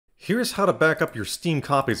Here's how to back up your Steam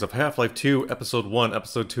copies of Half-Life 2, Episode 1,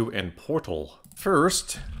 Episode 2, and Portal.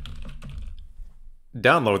 First,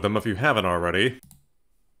 download them if you haven't already.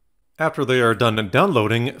 After they are done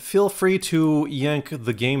downloading, feel free to yank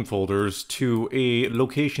the game folders to a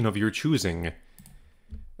location of your choosing.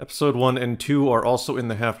 Episode 1 and 2 are also in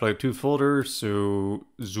the Half-Life 2 folder, so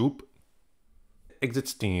zoop. Exit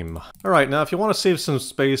Steam. Alright, now if you want to save some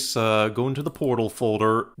space, go into the Portal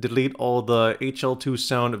folder, delete all the HL2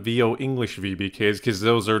 sound VO English VBKs, because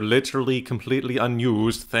those are literally completely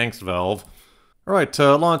unused, thanks Valve. Alright,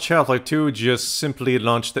 to launch Half-Life 2, just simply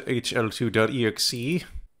launch the HL2.exe.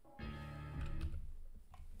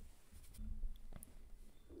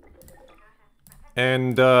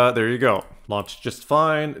 And there you go. Launched just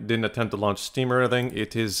fine, didn't attempt to launch Steam or anything,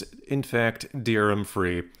 it is in fact DRM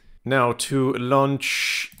free. Now, to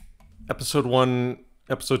launch Episode 1,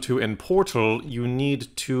 Episode 2, and Portal, you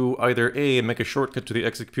need to either A, make a shortcut to the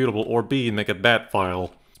executable, or B, make a BAT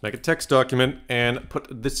file. Make a text document, and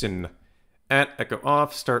put this in. @echo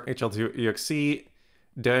off, start HL2exe,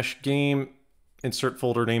 -game, insert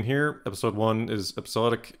folder name here, Episode 1 is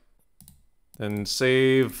episodic, then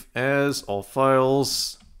save as, all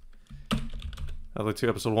files, Half-Life 2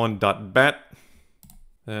 Episode 1.bat.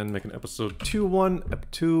 And make an episode 2.1,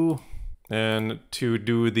 ep2, and to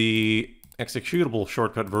do the executable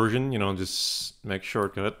shortcut version, you know, just make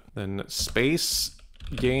shortcut, then space,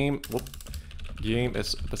 game, game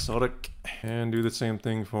is episodic, and do the same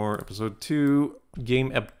thing for episode 2,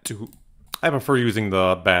 game ep2. I prefer using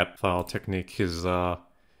the bat file technique, his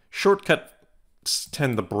shortcuts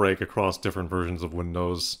tend to break across different versions of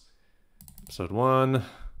Windows. Episode 1,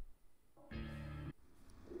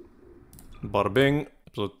 bada bing.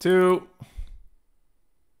 Episode 2.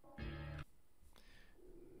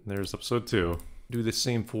 There's Episode 2. Do the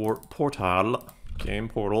same for Portal. Game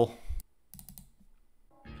Portal.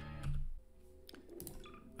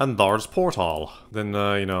 And there's Portal. Then,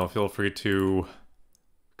 you know, feel free to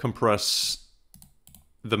compress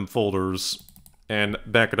them folders and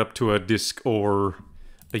back it up to a disk or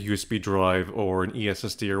a USB drive or an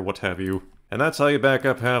eSSD or what have you. And that's how you back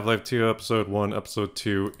up Half-Life 2, Episode 1, Episode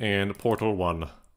 2, and Portal 1.